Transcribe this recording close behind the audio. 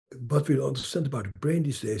what we understand about the brain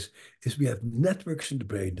these days is we have networks in the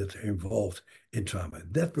brain that are involved in trauma.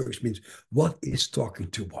 Networks means what is talking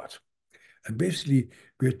to what. And basically,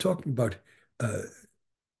 we're talking about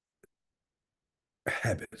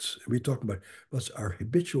habits. We're talking about what's our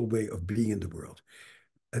habitual way of being in the world.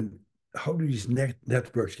 And how do these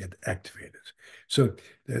networks get activated? So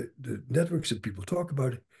the networks that people talk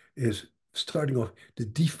about is starting off the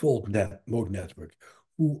default mode network.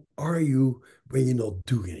 Who are you when you're not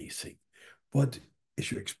doing anything? What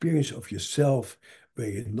is your experience of yourself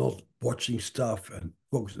when you're not watching stuff and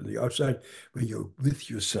focused on the outside, when you're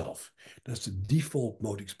with yourself? That's the default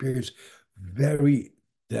mode experience, very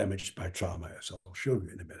damaged by trauma, as I'll show you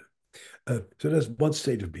in a minute. So that's one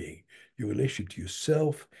state of being, your relationship to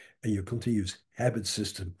yourself and your continuous habit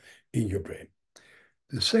system in your brain.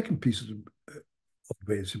 The second piece of the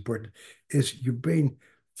brain that's important is your brain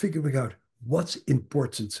figuring out what's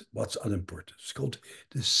important, what's unimportant. It's called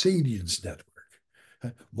the salience network.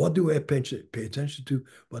 What do I pay attention to?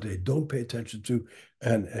 What I don't pay attention to?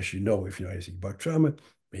 And as you know, if you know anything about trauma,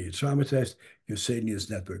 when you're traumatized, your salience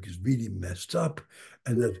network is really messed up.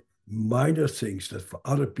 And that minor things that for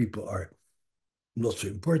other people are not so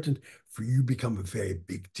important, for you become a very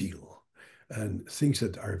big deal. And things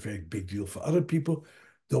that are a very big deal for other people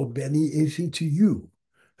don't mean anything to you.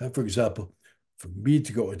 For example, for me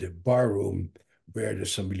to go into a bar room where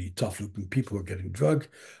there's some really tough-looking people who are getting drunk,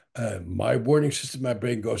 my warning system, my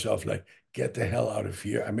brain goes off like, get the hell out of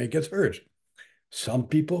here, I may get hurt. Some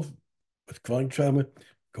people with chronic trauma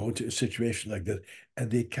go into a situation like that and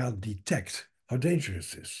they can't detect how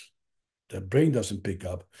dangerous it is. Their brain doesn't pick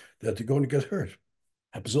up that they're going to get hurt.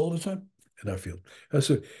 Happens all the time in our field.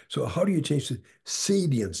 So how do you change the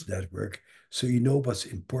salience network so you know what's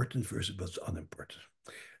important versus what's unimportant?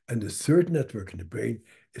 And the third network in the brain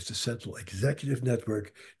is the central executive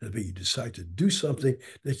network, that when you decide to do something,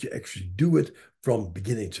 that you actually do it from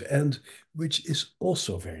beginning to end, which is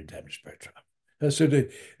also very damaged by trauma. And so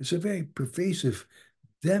it's a very pervasive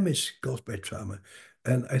damage caused by trauma.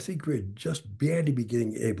 And I think we're just barely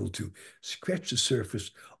beginning able to scratch the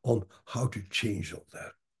surface on how to change all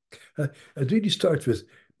that. It really starts with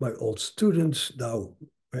my old student, now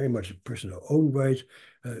very much a person of her own right.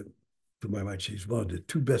 To my mind, she's one of the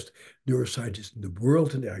two best neuroscientists in the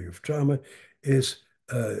world in the area of trauma, is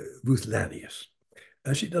Ruth Lanius.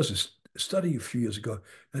 And she does a study a few years ago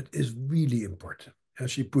that is really important. And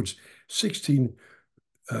she puts 16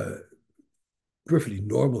 perfectly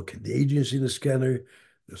normal Canadians in the scanner.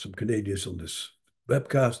 There's some Canadians on this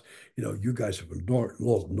webcast. You know, you guys have a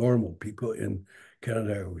lot of normal people in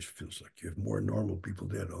Canada, which feels like you have more normal people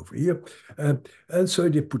there than over here. And so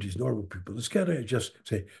they put these normal people in the scanner and just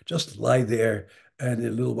say, just lie there. And in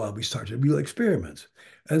a little while, we start a real experiment.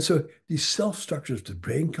 And so these self-structures of the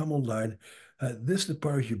brain come online. This is the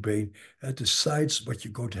part of your brain that decides what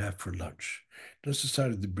you're going to have for lunch. That's the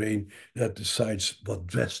side of the brain that decides what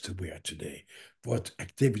dress to wear today, what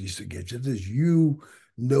activities to engage. It is you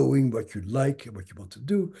knowing what you like and what you want to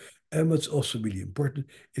do. And what's also really important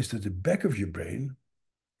is that the back of your brain,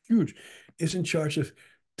 huge, is in charge of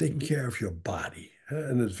taking care of your body.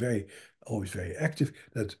 And it's always very active,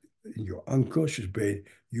 that in your unconscious brain,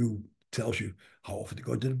 you tells you how often to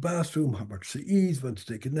go to the bathroom, how much to eat, when to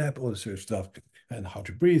take a nap, all this sort of stuff, and how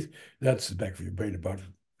to breathe. That's the back of your brain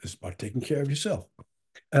it's about taking care of yourself.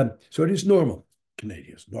 So it is normal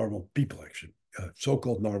Canadians, normal people actually,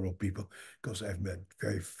 so-called normal people, because I've met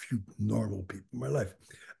very few normal people in my life.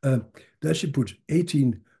 Then she puts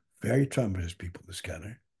 18 very traumatized people in the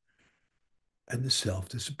scanner, and the self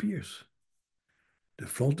disappears. The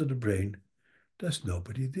front of the brain, there's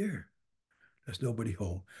nobody there. There's nobody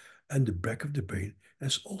home. And the back of the brain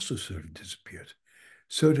has also sort of disappeared.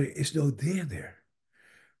 So there is no there.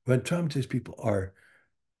 When traumatized people are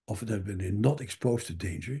often when they're not exposed to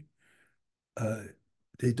danger,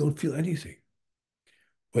 they don't feel anything.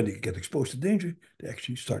 When they get exposed to danger, they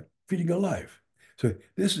actually start feeling alive. So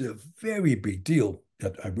this is a very big deal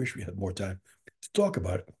that I wish we had more time to talk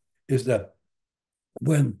about, is that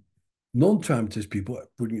when non-traumatized people are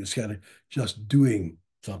putting a scanner, just doing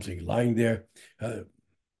something, lying there,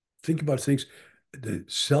 think about things, the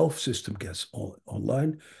self system gets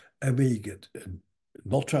online, and when you get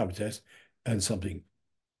not traumatized and something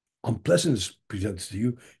unpleasant is presented to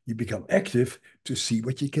you, you become active to see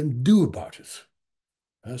what you can do about it.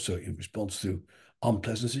 So in response to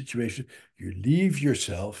unpleasant situation, you leave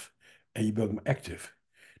yourself and you become active.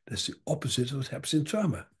 That's the opposite of what happens in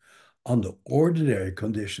trauma. Under ordinary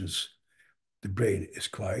conditions, the brain is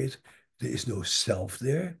quiet. There is no self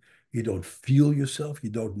there. You don't feel yourself.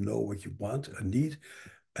 You don't know what you want and need.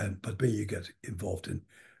 But when you get involved in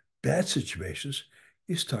bad situations,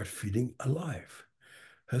 you start feeling alive.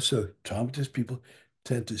 So traumatized people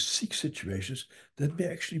tend to seek situations that may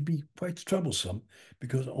actually be quite troublesome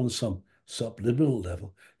because on some subliminal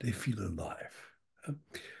level, they feel alive. Uh,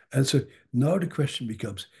 And so now the question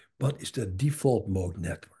becomes, what is the default mode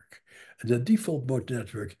network? And the default mode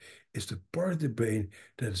network is the part of the brain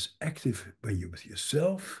that is active when you're with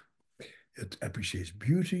yourself. It appreciates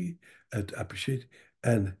beauty, it appreciates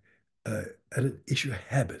and uh, and it is your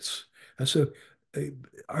habits. And so uh,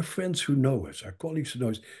 our friends who know us, our colleagues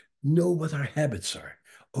who know what our habits are.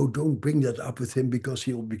 Oh, don't bring that up with him because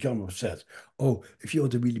he will become upset. Oh, if you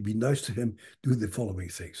want to really be nice to him, do the following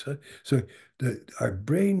things. Huh? So our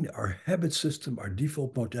brain, our habit system, our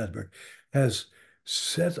default mode network has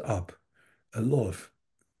set up a lot of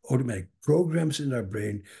automatic programs in our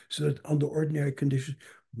brain so that under ordinary conditions,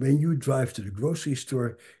 when you drive to the grocery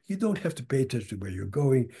store, you don't have to pay attention to where you're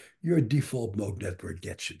going. Your default mode network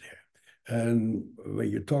gets you there. And when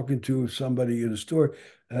you're talking to somebody in a store,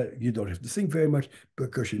 you don't have to think very much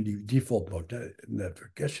because your default mode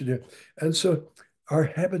network gets you there. And so our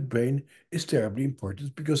habit brain is terribly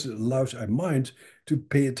important because it allows our mind to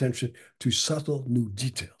pay attention to subtle new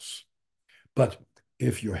details. But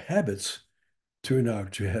if your habits turn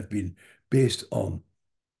out to have been based on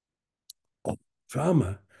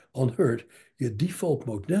trauma, on hurt, your default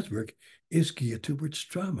mode network is geared towards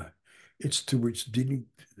trauma. It's towards dealing,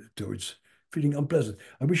 towards feeling unpleasant.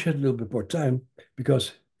 I wish I had a little bit more time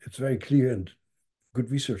because it's very clear and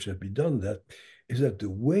good research has been done that is that the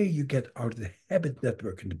way you get out of the habit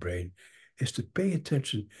network in the brain is to pay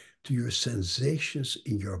attention to your sensations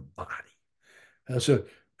in your body. So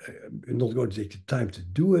I'm not going to take the time to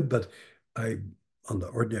do it, but I, on the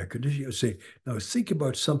ordinary condition, I would say, now think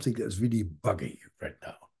about something that's really bugging you right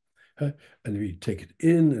now. And we take it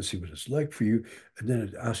in and see what it's like for you. And then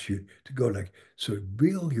it asks you to go like, so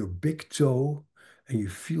wheel your big toe and you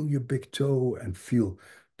feel your big toe and feel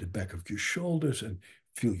the back of your shoulders and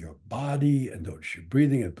feel your body and notice your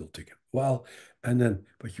breathing. It will take a while. And then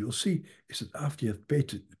what you'll see is that after you have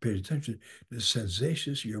paid attention, the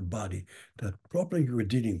sensations in your body, that problem you were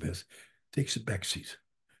dealing with, takes a backseat.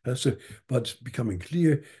 So, but it's becoming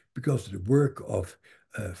clear because of the work of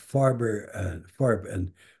Farb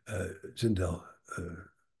and Zindel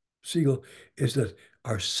Siegel, is that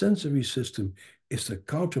our sensory system is the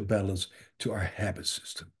counterbalance to our habit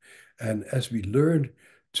system. And as we learn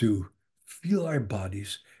to feel our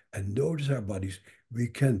bodies and notice our bodies, we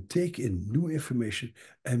can take in new information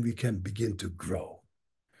and we can begin to grow.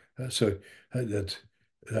 So that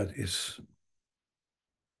is,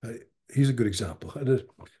 uh, here's a good example.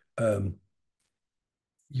 Um,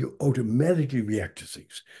 you automatically react to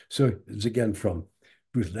things. So it's again from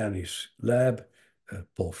Bruce Laney's lab.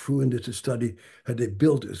 Paul Fruin did a study, and they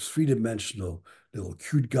built a three-dimensional little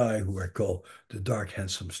cute guy who I call the dark,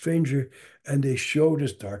 handsome stranger. And they show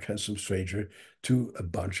this dark, handsome stranger to a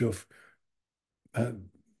bunch of uh,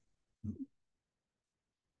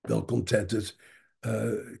 well-contented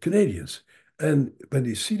Canadians. And when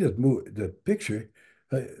they see that picture,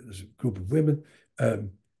 there's a group of women,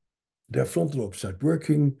 their frontal lobes start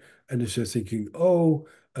working, and they start thinking, "Oh,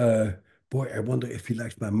 boy, I wonder if he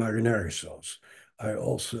likes my marinara sauce.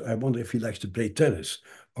 I wonder if he likes to play tennis,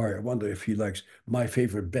 or I wonder if he likes my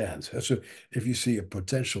favorite band." So, if you see a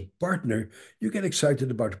potential partner, you get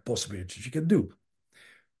excited about the possibilities you can do.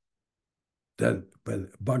 Then,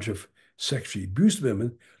 when a bunch of sexually abused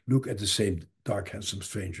women look at the same dark, handsome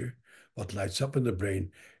stranger, what lights up in the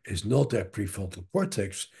brain is not their prefrontal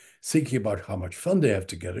cortex thinking about how much fun they have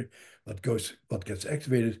together. What gets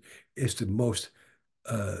activated is the most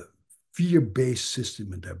uh, fear-based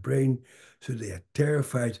system in their brain. So they are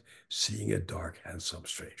terrified seeing a dark, handsome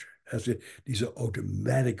stranger. These are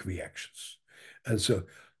automatic reactions. And so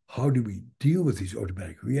how do we deal with these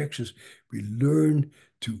automatic reactions? We learn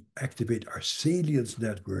to activate our salience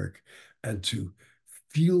network and to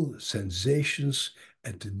feel sensations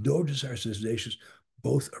and to notice our sensations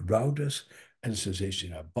both around us and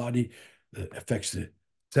sensations in our body that affects the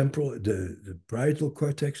the parietal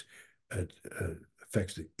cortex, it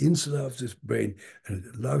affects the insula of this brain, and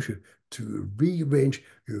it allows you to rearrange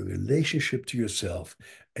your relationship to yourself,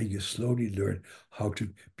 and you slowly learn how to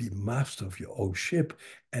be master of your own ship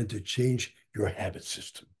and to change your habit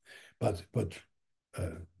system. But what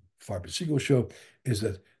Farber Siegel show is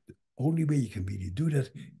that the only way you can really do that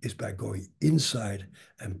is by going inside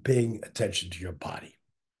and paying attention to your body.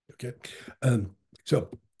 Okay, so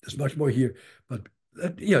there's much more here, but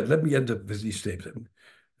let me end up with these statements.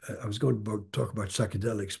 I was going to talk about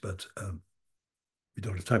psychedelics, but we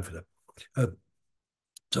don't have time for that. Uh,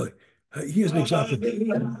 so Here's an example.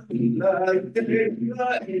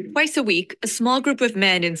 Twice a week, a small group of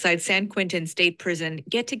men inside San Quentin State Prison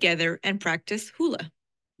get together and practice hula.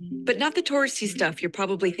 But not the touristy stuff you're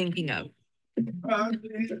probably thinking of.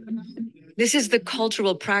 This is the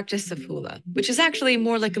cultural practice of hula, which is actually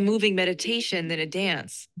more like a moving meditation than a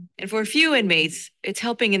dance. And for a few inmates, it's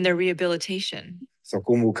helping in their rehabilitation. So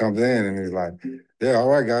Kumu comes in and he's like, yeah, all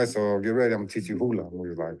right, guys, so get ready. I'm going to teach you hula. And we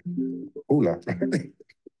was like, hula?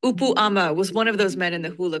 Upu Ama was one of those men in the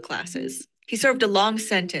hula classes. He served a long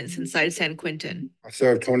sentence inside San Quentin. I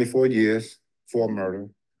served 24 years for murder.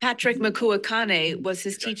 Patrick Makuakane was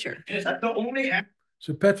his teacher.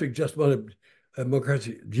 So Patrick just won a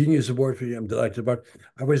McCarthy Genius Award for you. I'm delighted about.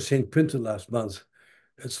 I was in St. Quentin last month.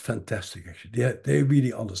 It's fantastic, actually. They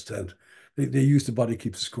really understand. They use the body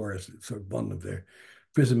keeps the score as sort of one of their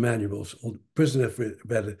prison manuals. All prison have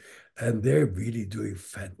read it, and they're really doing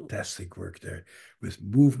fantastic work there with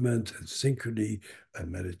movement and synchrony and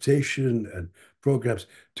meditation and programs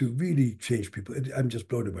to really change people. I'm just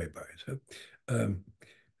blown away by it.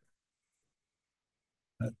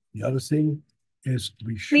 The other thing is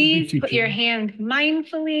we should Please put your hand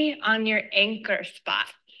mindfully on your anchor spot,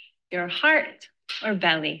 your heart or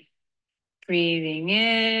belly. Breathing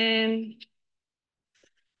in,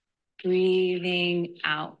 breathing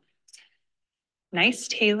out. Nice,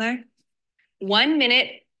 Taylor. 1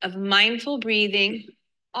 minute of mindful breathing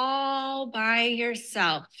all by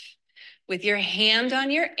yourself with your hand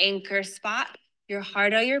on your anchor spot, your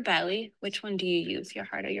heart or your belly. Which one do you use, your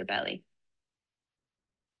heart or your belly?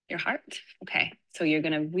 Your heart? Okay, so you're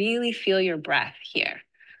gonna really feel your breath here.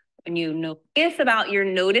 When you notice about your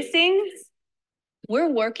noticings, we're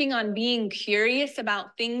working on being curious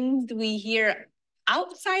about things we hear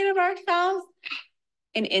outside of ourselves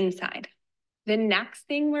and inside. The next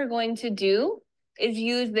thing we're going to do is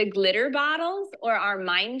use the glitter bottles or our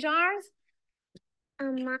mind jars.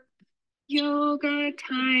 Yoga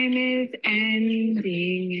time is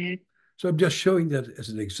ending. So I'm just showing that as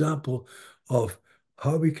an example of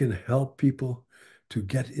how we can help people to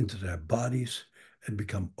get into their bodies and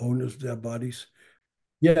become owners of their bodies.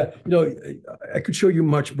 Yeah, I could show you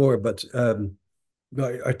much more, but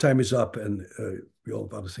our time is up and we all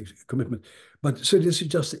have other things, commitment. But so this is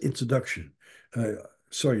just the introduction.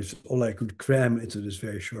 Sorry, it's all I could cram into this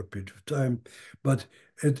very short period of time. But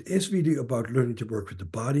it is really about learning to work with the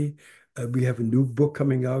body. We have a new book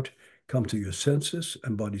coming out, Come to Your Senses,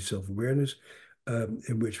 Embodied Self-Awareness,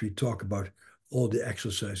 in which we talk about all the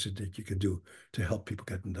exercises that you can do to help people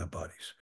get in their bodies.